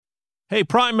Hey,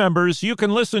 Prime members, you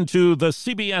can listen to the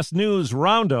CBS News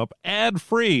Roundup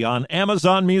ad-free on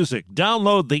Amazon Music.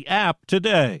 Download the app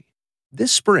today.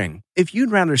 This spring, if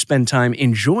you'd rather spend time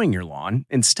enjoying your lawn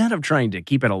instead of trying to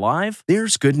keep it alive,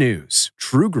 there's good news.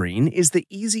 TruGreen is the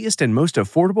easiest and most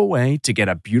affordable way to get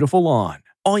a beautiful lawn.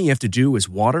 All you have to do is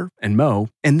water and mow,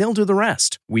 and they'll do the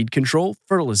rest. Weed control,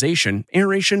 fertilization,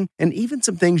 aeration, and even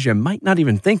some things you might not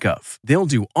even think of. They'll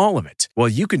do all of it, while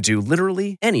you can do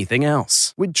literally anything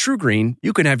else. With TruGreen,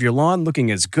 you can have your lawn looking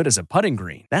as good as a putting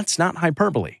green. That's not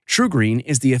hyperbole. TruGreen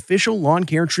is the official lawn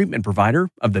care treatment provider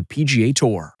of the PGA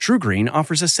Tour. TruGreen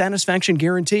offers a satisfaction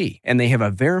guarantee, and they have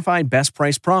a verified best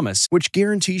price promise, which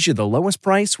guarantees you the lowest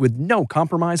price with no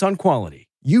compromise on quality.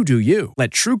 You do you. Let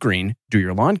TruGreen do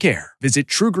your lawn care. Visit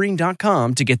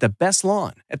TruGreen.com to get the best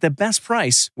lawn at the best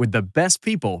price with the best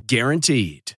people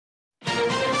guaranteed.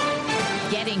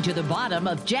 Getting to the bottom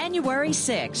of January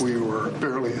 6th. We were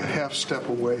barely a half step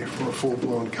away from a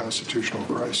full-blown constitutional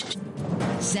crisis.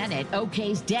 Senate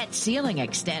okays debt ceiling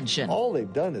extension. All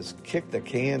they've done is kick the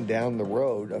can down the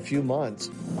road a few months.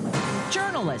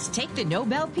 Journalists take the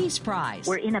Nobel Peace Prize.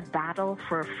 We're in a battle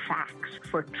for facts,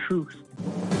 for truth.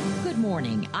 Good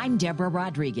morning. I'm Deborah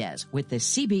Rodriguez with the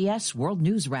CBS World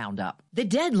News Roundup. The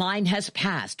deadline has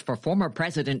passed for former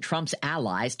President Trump's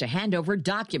allies to hand over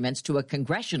documents to a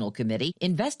congressional committee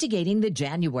investigating the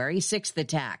January 6th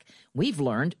attack. We've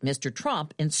learned Mr.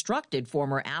 Trump instructed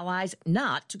former allies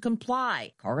not to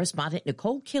comply. Correspondent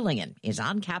Nicole Killian is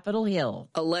on Capitol Hill.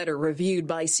 A letter reviewed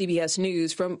by CBS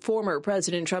News from former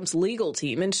President Trump's legal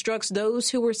team instructs those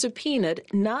who were subpoenaed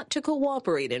not to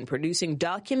cooperate in producing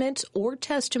documents or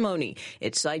testimony.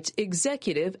 It cites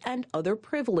executive and other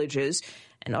privileges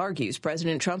and argues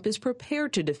President Trump is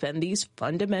prepared to defend these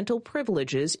fundamental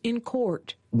privileges in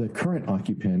court. The current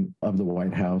occupant of the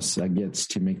White House gets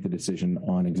to make the decision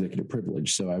on executive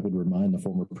privilege. So I would remind the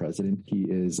former president he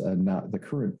is not the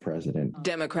current president.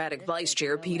 Democratic Vice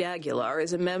Chair Pete Aguilar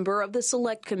is a member of the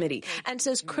Select Committee and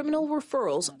says criminal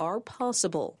referrals are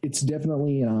possible. It's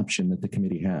definitely an option that the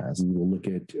committee has. We will look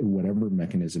at whatever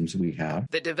mechanisms we have.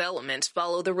 The developments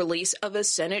follow the release of a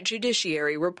Senate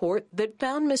Judiciary report that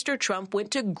found Mr. Trump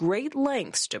went to great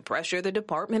lengths to pressure the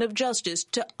Department of Justice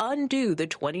to undo the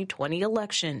 2020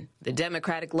 election. The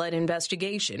Democratic-led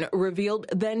investigation revealed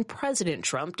then-President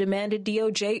Trump demanded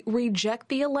DOJ reject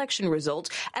the election results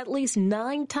at least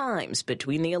 9 times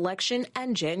between the election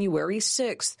and January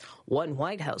 6th. One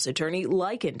White House attorney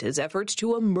likened his efforts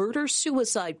to a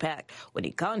murder-suicide pact when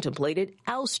he contemplated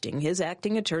ousting his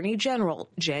acting attorney general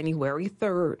January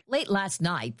 3rd. Late last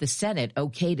night, the Senate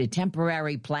okayed a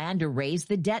temporary plan to raise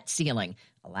the debt ceiling,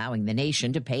 allowing the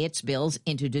nation to pay its bills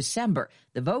into December.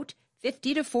 The vote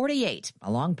 50-48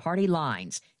 along party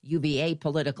lines. UVA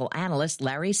political analyst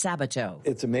Larry Sabato.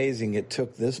 It's amazing it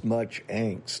took this much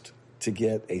angst to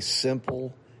get a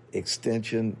simple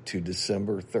extension to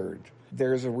December 3rd.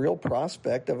 There's a real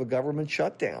prospect of a government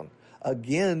shutdown,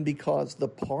 again, because the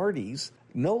parties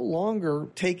no longer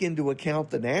take into account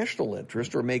the national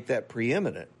interest or make that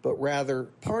preeminent, but rather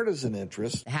partisan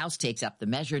interest. The House takes up the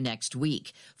measure next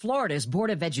week. Florida's Board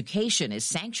of Education is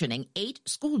sanctioning 8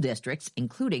 school districts,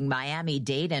 including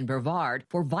Miami-Dade and Brevard,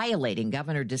 for violating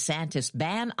Governor DeSantis'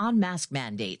 ban on mask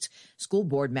mandates. School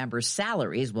board members'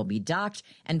 salaries will be docked,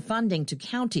 and funding to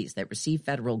counties that receive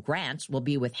federal grants will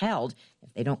be withheld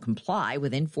if they don't comply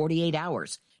within 48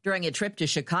 hours. During a trip to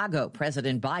Chicago,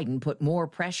 President Biden put more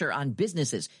pressure on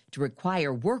businesses to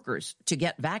require workers to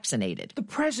get vaccinated. The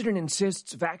president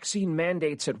insists vaccine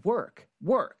mandates at work.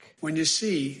 When you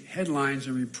see headlines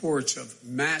and reports of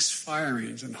mass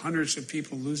firings and hundreds of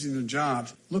people losing their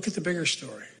jobs, look at the bigger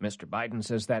story. Mr. Biden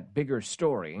says that bigger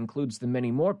story includes the many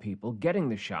more people getting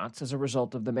the shots as a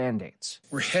result of the mandates.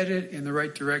 We're headed in the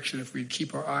right direction if we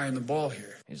keep our eye on the ball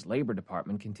here. His Labor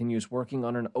Department continues working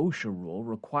on an OSHA rule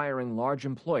requiring large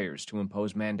employers to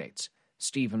impose mandates.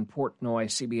 Stephen Portnoy,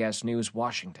 CBS News,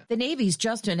 Washington. The Navy's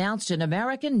just announced an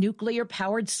American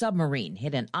nuclear-powered submarine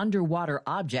hit an underwater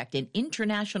object in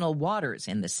international waters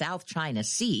in the South China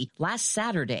Sea last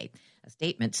Saturday. A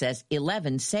statement says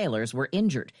 11 sailors were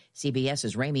injured.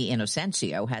 CBS's Ramy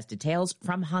Inocencio has details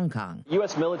from Hong Kong.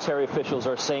 U.S. military officials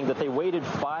are saying that they waited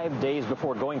 5 days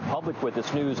before going public with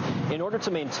this news in order to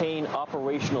maintain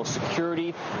operational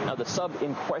security. Now, the sub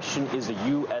in question is the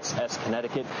USS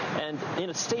Connecticut. And in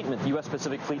a statement, the U.S.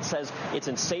 Pacific Fleet says it's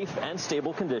in safe and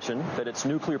stable condition, that its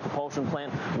nuclear propulsion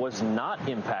plant was not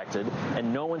impacted,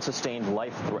 and no one sustained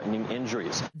life-threatening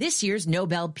injuries. This year's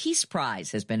Nobel Peace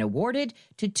Prize has been awarded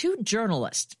to 2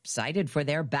 journalists cited for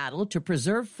their battle to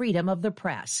preserve freedom of the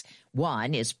press.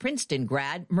 One is Princeton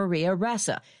grad Maria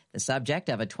Ressa, the subject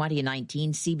of a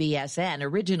 2019 CBSN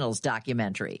Originals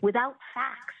documentary. Without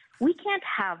facts, we can't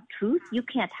have truth. You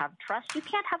can't have trust. You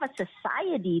can't have a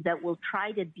society that will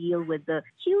try to deal with the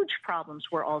huge problems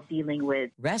we're all dealing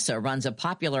with. Ressa runs a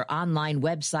popular online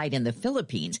website in the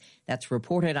Philippines that's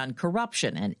reported on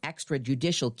corruption and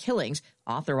extrajudicial killings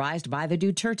authorized by the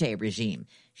Duterte regime.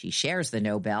 She shares the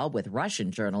Nobel with Russian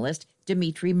journalist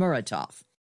Dmitry Muratov.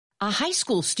 A high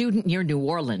school student near New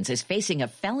Orleans is facing a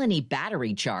felony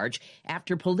battery charge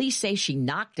after police say she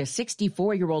knocked a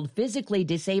 64-year-old physically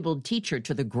disabled teacher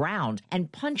to the ground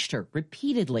and punched her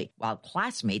repeatedly while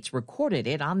classmates recorded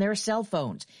it on their cell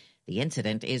phones. The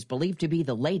incident is believed to be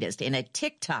the latest in a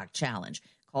TikTok challenge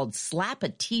called Slap a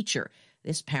Teacher.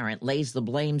 This parent lays the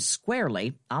blame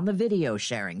squarely on the video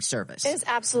sharing service. It is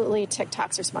absolutely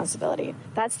TikTok's responsibility.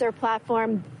 That's their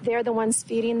platform. They're the ones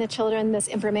feeding the children this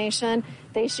information.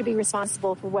 They should be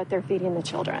responsible for what they're feeding the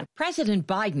children. President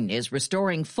Biden is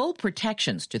restoring full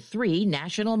protections to 3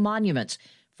 national monuments.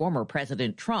 Former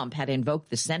President Trump had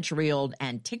invoked the century-old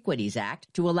Antiquities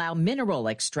Act to allow mineral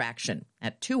extraction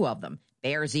at 2 of them,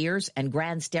 Bears Ears and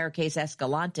Grand Staircase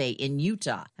Escalante in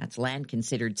Utah. That's land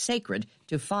considered sacred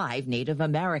to 5 Native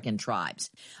American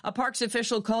tribes. A parks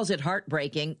official calls it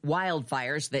heartbreaking.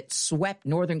 Wildfires that swept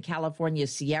Northern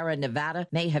California's Sierra Nevada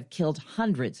may have killed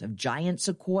hundreds of giant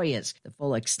sequoias. The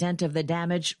full extent of the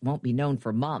damage won't be known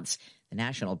for months. The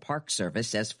National Park Service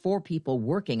says 4 people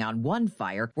working on one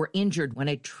fire were injured when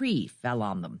a tree fell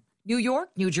on them. New York,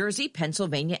 New Jersey,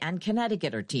 Pennsylvania, and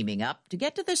Connecticut are teaming up to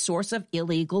get to the source of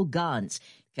illegal guns.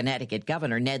 Connecticut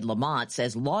Governor Ned Lamont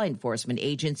says law enforcement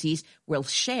agencies will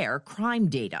share crime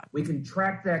data. We can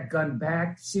track that gun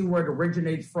back, see where it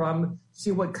originates from, see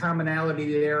what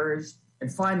commonality there is,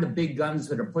 and find the big guns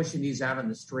that are pushing these out on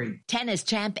the street. Tennis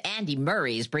champ Andy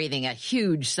Murray is breathing a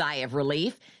huge sigh of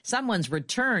relief. Someone's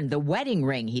returned the wedding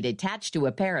ring he'd attached to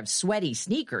a pair of sweaty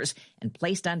sneakers and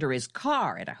placed under his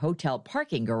car at a hotel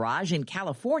parking garage in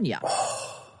California.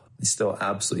 They still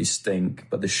absolutely stink,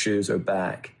 but the shoes are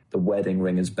back. The wedding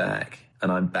ring is back,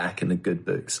 and I'm back in the good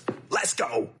books. Let's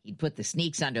go! He'd put the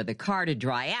sneaks under the car to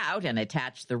dry out and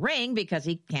attach the ring because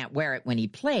he can't wear it when he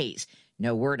plays.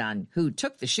 No word on who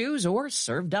took the shoes or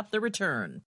served up the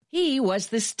return. He was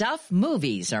the stuff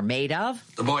movies are made of.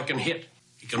 The boy can hit,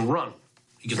 he can run,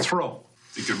 he can throw.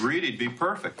 If he could read, he'd be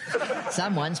perfect.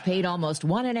 Someone's paid almost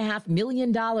 $1.5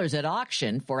 million at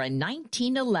auction for a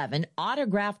 1911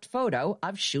 autographed photo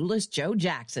of shoeless Joe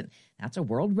Jackson. That's a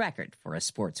world record for a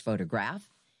sports photograph.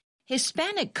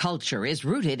 Hispanic culture is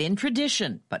rooted in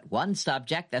tradition, but one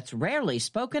subject that's rarely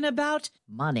spoken about,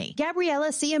 money. Gabriela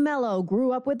Ciamelo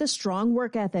grew up with a strong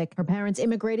work ethic. Her parents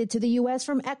immigrated to the U.S.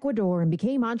 from Ecuador and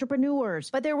became entrepreneurs,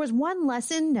 but there was one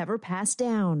lesson never passed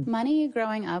down. Money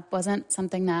growing up wasn't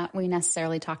something that we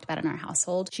necessarily talked about in our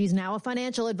household. She's now a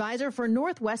financial advisor for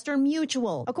Northwestern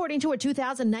Mutual. According to a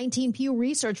 2019 Pew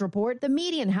Research report, the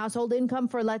median household income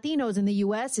for Latinos in the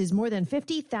U.S. is more than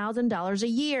 $50,000 a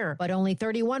year, but only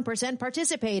 31%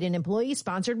 participate in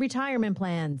employee-sponsored retirement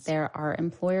plans. There are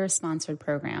employer-sponsored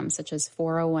programs such as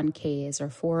 401ks or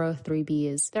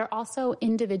 403bs. There are also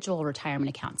individual retirement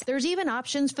accounts. There's even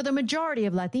options for the majority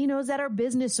of Latinos that are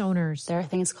business owners. There are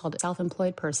things called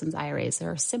self-employed persons IRAs.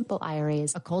 There are simple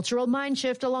IRAs. A cultural mind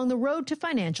shift along the road to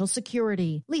financial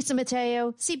security. Lisa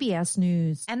Mateo, CBS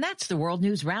News. And that's the World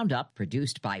News Roundup,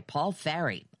 produced by Paul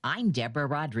Ferry. I'm Deborah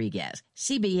Rodriguez,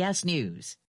 CBS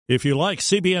News. If you like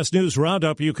CBS News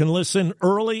Roundup, you can listen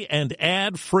early and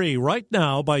ad-free right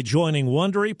now by joining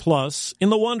Wondery Plus in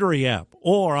the Wondery app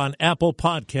or on Apple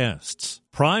Podcasts.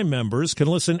 Prime members can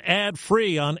listen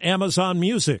ad-free on Amazon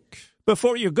Music.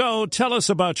 Before you go, tell us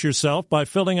about yourself by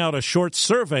filling out a short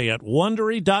survey at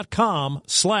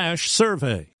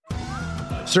Wondery.com/survey.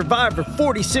 Survivor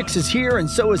 46 is here, and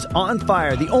so is On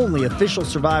Fire, the only official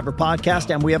Survivor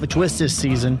podcast, and we have a twist this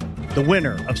season. The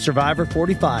winner of Survivor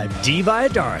 45, Dee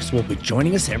Valladares, will be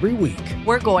joining us every week.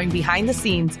 We're going behind the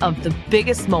scenes of the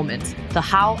biggest moments, the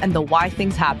how and the why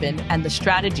things happen, and the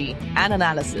strategy and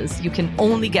analysis you can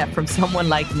only get from someone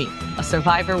like me, a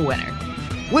Survivor winner.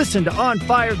 Listen to On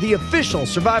Fire, the official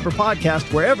Survivor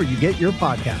podcast, wherever you get your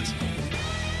podcasts.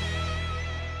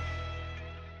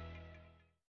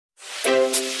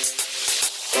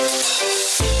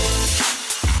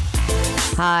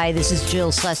 Hi, this is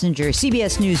Jill Schlesinger,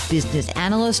 CBS News business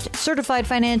analyst, certified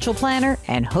financial planner,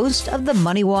 and host of the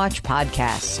Money Watch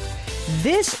podcast.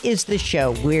 This is the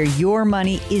show where your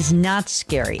money is not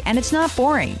scary and it's not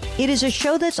boring. It is a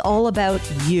show that's all about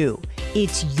you.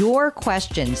 It's your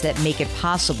questions that make it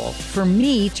possible for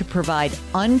me to provide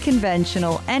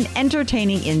unconventional and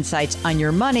entertaining insights on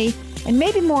your money, and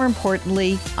maybe more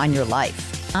importantly, on your life.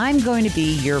 I'm going to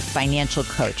be your financial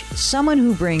coach, someone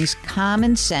who brings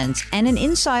common sense and an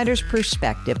insider's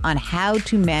perspective on how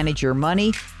to manage your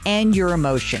money and your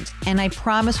emotions. And I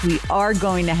promise we are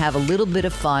going to have a little bit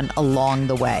of fun along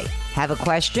the way. Have a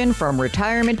question from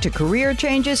retirement to career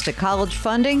changes to college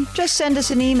funding? Just send us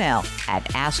an email at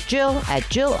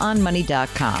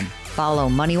askjill@jillonmoney.com. Follow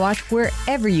Money Watch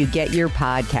wherever you get your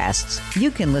podcasts.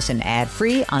 You can listen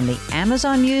ad-free on the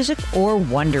Amazon Music or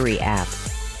Wondery app.